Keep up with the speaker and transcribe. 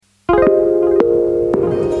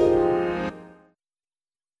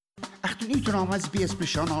تنام SBS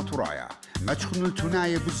بشان ترايا ما تخنوا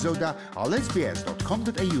التناية بالزودة على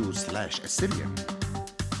sbs.com.au/Assyrian.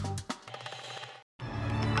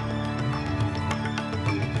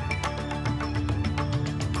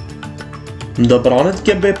 دبرانت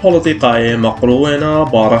كبه بوليتيقاية مقرونا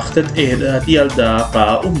بارختت إهداد يلدا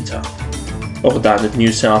قاومتا أغدانت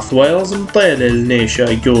نيو ساوث ويلز مطيل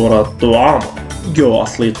النيشة جورة طعامة جو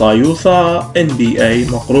أصلي طايوثا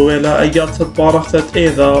NBA مقرونا أجارتت بارختت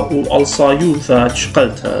إذا والصايوثا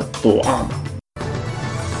تشقلتها طعامة.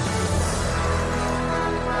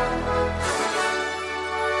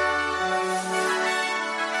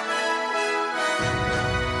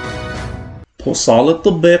 بوصال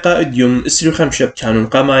الطبيقة اديوم اسريوخا مشب كانون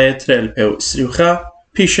قماية تريلبيو اسريوخا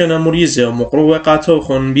بيشنا مريزة ومقروقة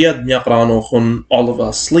توخن بيد ميقرانوخن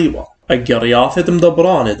أولفا سليوة أجرياثة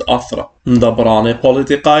مدبراند أثرا مدبرانة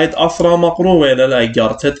بوليتيقاية أثرا مقروة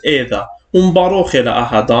لأجارتت إيذا ومباروخة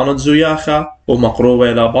لأهدانت زياخة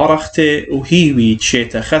ومقروة لبارختي وهيوي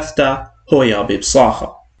تشيتا خثتا هويا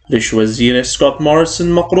ببصاخة ليش وزير سكوت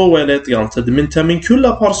موريسون مقروة لتيانتد من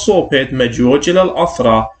كل بارصوبيت مجوج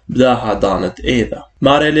للأثرا بداها دانت إيذا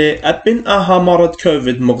مارلي أبن أها مرض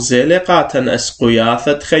كوفيد مغزيلة قاتن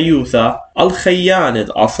أسقياثة خيوثة الخياند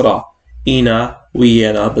أثرا إينا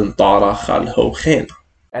وينا بنطارة خالهو خين.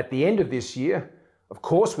 At the end of this year, of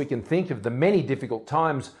course we can think of the many difficult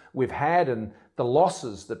times we've had and the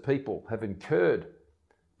losses that people have incurred.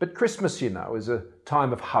 But Christmas, is a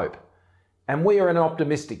time of hope. And we are an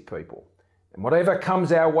optimistic people. And whatever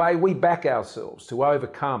comes our way, we back ourselves to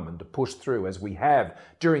overcome and to push through as we have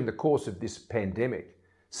during the course of this pandemic,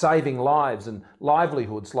 saving lives and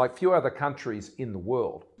livelihoods like few other countries in the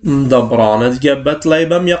world. دبرانت جبت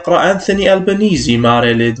ليبم يقرأ أنثوني ألبانيزي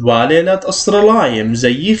ماريلي دواليلة أستراليم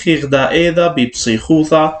زيخي غدا إيذا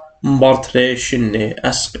ببصيخوثة مبارتريشني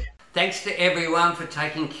أسقي. Thanks to everyone for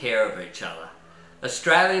taking care of each other.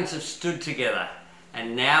 Australians have stood together.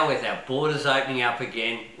 And now with our borders opening up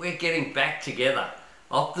again, we're getting back together,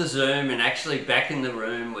 off the Zoom and actually back in the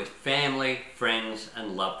room with family, friends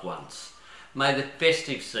and loved ones. May the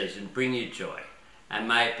festive season bring you joy and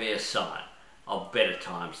may it be a sign of better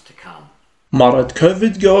times to come. مرض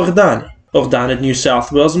كوفيد جو أغدانة نيو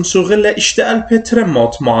ساوث ويلز مسوغلة اشتغل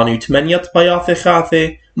بترموت مانيو 8 بياثي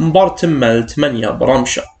خاثي مبارتمل 8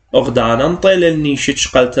 برمشة. أغدانا مطيل النيشة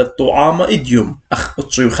شقلت الطعامة إديوم أخ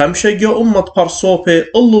بطيو 5 جو أمت بارصوبي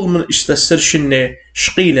اللو من اشتسر شنة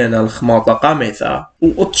شقيلنا الخماطة قاميثا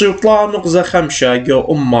وأطيو طلع نقزة 5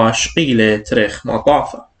 جو أمة شقيلة تريخ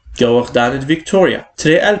مطاثة جو أغدانة فيكتوريا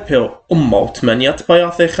تري ألبيو أمة 8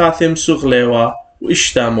 بياثي خاثم سغليوة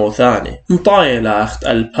وإشتامو ثاني مطايلة أخت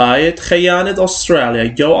البايت خيانة أستراليا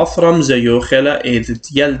جو أثرم زيو خلا إيذت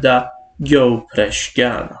يلدا جو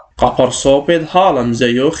برشقانا قبر صوبيد هالم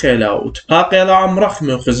زيو خلا وتباقي لعمرخ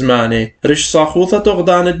من خزماني رش صاخوثة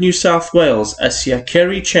أغدانة نيو ساوث ويلز أسيا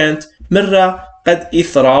كيري تشانت مرة قد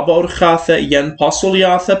إثراب أرخاثة ين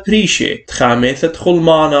باصولياثة بريشي تخاميثة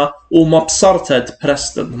خلمانة ومبصرتة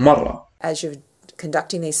برستد مرة. As you're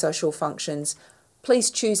conducting these social functions,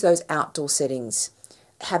 please choose those outdoor settings.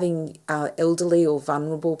 Having elderly or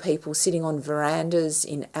vulnerable people sitting on verandas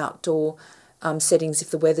in outdoor settings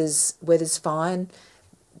if the weather's fine,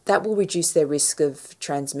 that will reduce their risk of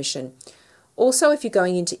transmission. Also, if you're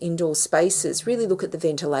going into indoor spaces, really look at the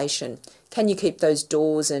ventilation. Can you keep those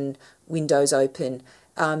doors and windows open?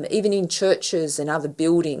 Even in churches and other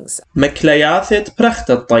buildings.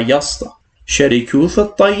 شركوث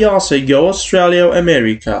الطياسة جو أستراليا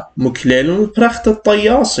وأمريكا مكللون برخت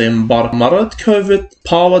الطياسة مبار مرض كوفيد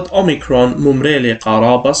باود أوميكرون ممريلي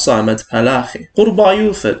قرابة صامت بلاخي قربا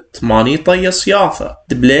يوثت 8 طياسياثة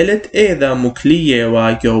دبليلة إيذا مكلية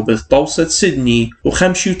واجو بثطوسة سيدني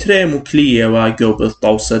و53 مكلية واجو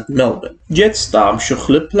بثطوسة ملبن جيت ستام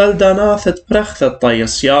شخلب للداناثة برخت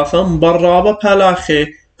الطياسياثة مبرابة بلاخي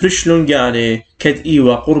برشلونجاني كد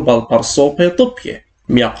إيوا قربا البرصوبة طبية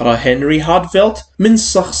ميقرا هنري هادفيلت من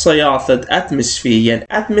شخصيات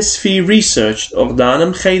atmosphere research أغدان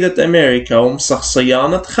مخيدة أمريكا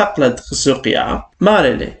ومشخصيانة خقلة خسوقيا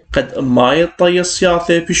مارلي قد أماي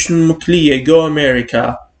الطياسياثة بشن مكلية جو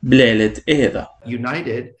أمريكا بليلة إيذا.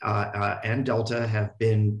 United and Delta have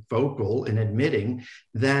been vocal in admitting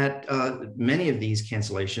that many of these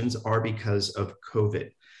cancellations are because of COVID.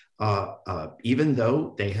 Even though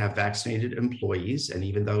they have vaccinated employees and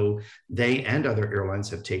even though they and other airlines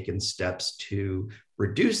have taken steps to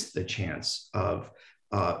reduce the chance of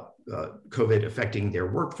COVID affecting their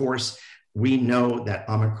workforce, we know that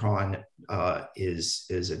Omicron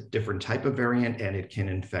is a different type of variant and it can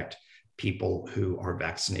infect people who are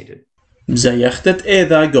vaccinated. زيختت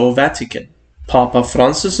إذا جو فاتيكان بابا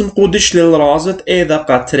فرانسيس مقودش للرازت إذا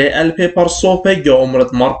قطري ألبي برصوبة جو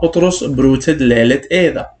أمرت مربطرس بروتد ليلة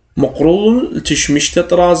إذا مقرول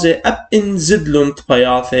تشمشت رازي أب إن زدلون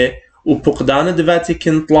تبياثي وبقدان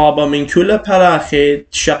فاتيكن طلابة من كل براخي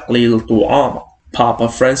تشقليل طعامة. بابا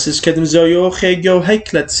فرانسيس كدم زويوخي جو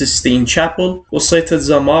هيكلة سيستين شابل وصيت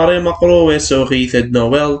زماري مقروة سوغيثة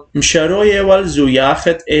نويل مشاروية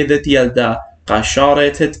والزوياخت إيدة يلدا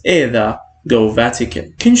قاشارة إيدا جو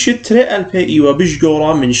فاتيكن كنشت تري ألبي إيوا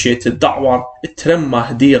بشجورة من شيت الدعور الترم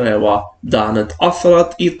مهديرة ودانت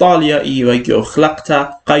أثرت إيطاليا إيوا جو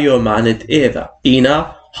خلقتا قيو معنت إيدا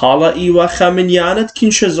إينا حالا إيوا خامنيانت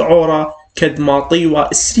كنش زعورة كدماطي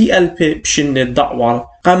وإسري ألبي بشن الدعور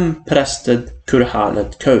قم برستد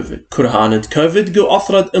كرهانة كوفيد جو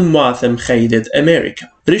أثرد أمواثم خيدة أمريكا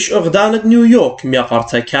ريش أغدانة نيويورك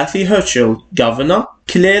ميقرتا كاثي هيرشل غافنا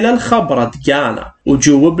كليلة الخبرة جانا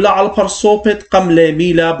وجوب على البرصوبت قملة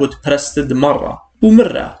ميلا بوت برستد مرة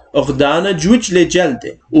ومرة أغدانة جوج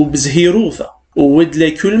لجلدة وبزهيروثة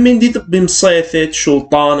وودلي كل من دي بمصيثة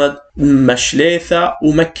شلطانة مشليثة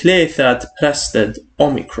ومكليثة برستد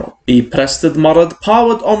أوميكرون برستد مرض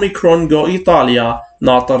باود أوميكرون جو إيطاليا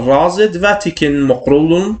ناطر رازد فاتيكن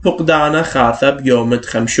مقرولون فقدانا خاثة بيوم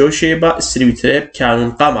خمشوشيبا السريوتريب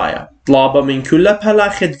كانون قمايا طلابة من كل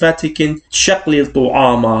بلاخد فاتيكن شقلي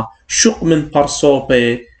الطعامة شق من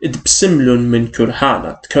برصوبة ادبسملون من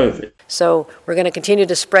كرهانة كوفيد. So we're going to continue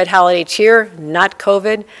to spread holiday cheer, not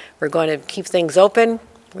COVID. We're going to keep things open.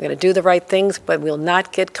 We're going to do the right things, but we'll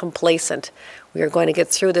not get complacent. We are going to get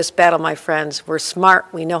through this battle, my friends. We're smart.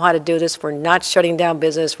 We know how to do this. We're not shutting down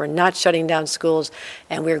business. We're not shutting down schools.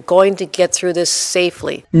 And we're going to get through this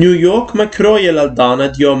safely. نيويورك مكروية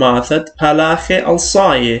للدانة يوماثت بلاخي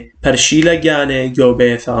الصاية برشيلة جاني جو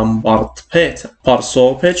بيثا مبارت بيتا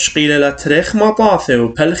برصوبت شقيلة لتريخ مطاثي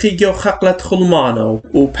وبلخي جو خقلة خلمانو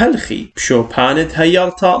وبلخي بشوبانت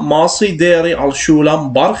هيرتا ماصي ديري عالشولة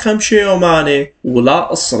مبارخمشي يوماني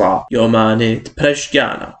ولا أسرع يوماني تبرش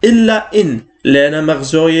جانا إلا إن لنا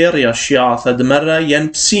مغزوية رياشياثة دمرة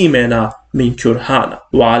ينبسيمنا من كرهانة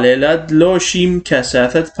وعلى لد لوشيم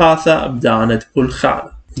كاساثة باثة بدانت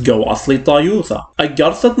بالخانة جو أصلي طايوثة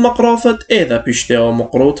أجرثت مقروثة إذا بيشتوا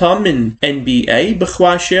مقروطة من NBA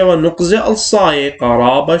بخواشة ونقزة الصاية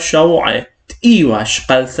قرابة شوعة تإيواش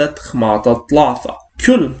قلثت خماطة ثلاثة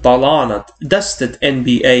كل طلانت دستة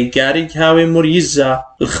NBA قارج هاوي مريزة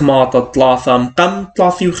الخماطة ثلاثة مقم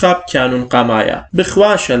ثلاثي وخاب كانون قمايا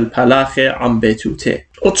بخواشة البلاخة عم بيتوتي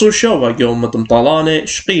اتصوشوا جو مطمطلانة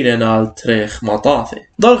شقيلنا التريخ مطاثي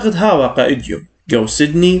ضرغت هاوى قائديوم جو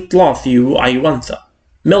سيدني ثلاثي وعيوانثة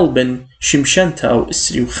ملبن شمشنتا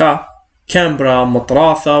وإسري وخا كامبرا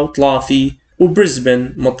مطراثة وثلاثي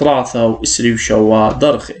وبريسبن مطراثة وإسري وشوا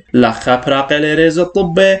درخي لخا براقي ريزة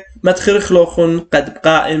طبي مدخل خلوخن قد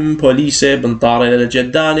قائم بوليسي بنطاري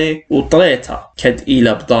للجداني وطريتا كد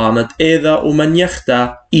إلى بضانة إذا ومن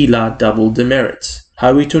يختا إلى دبل ديميريت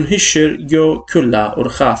هاوي تنهشر جو كلا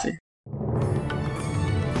أرخاثي.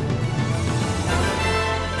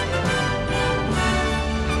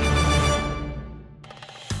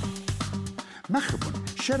 مخبن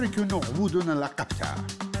شاركونا عبودنا لقبتها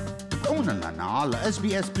تابعونا لنا على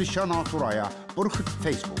SBS بلشانا ترايا برخة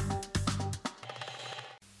فيسبوك.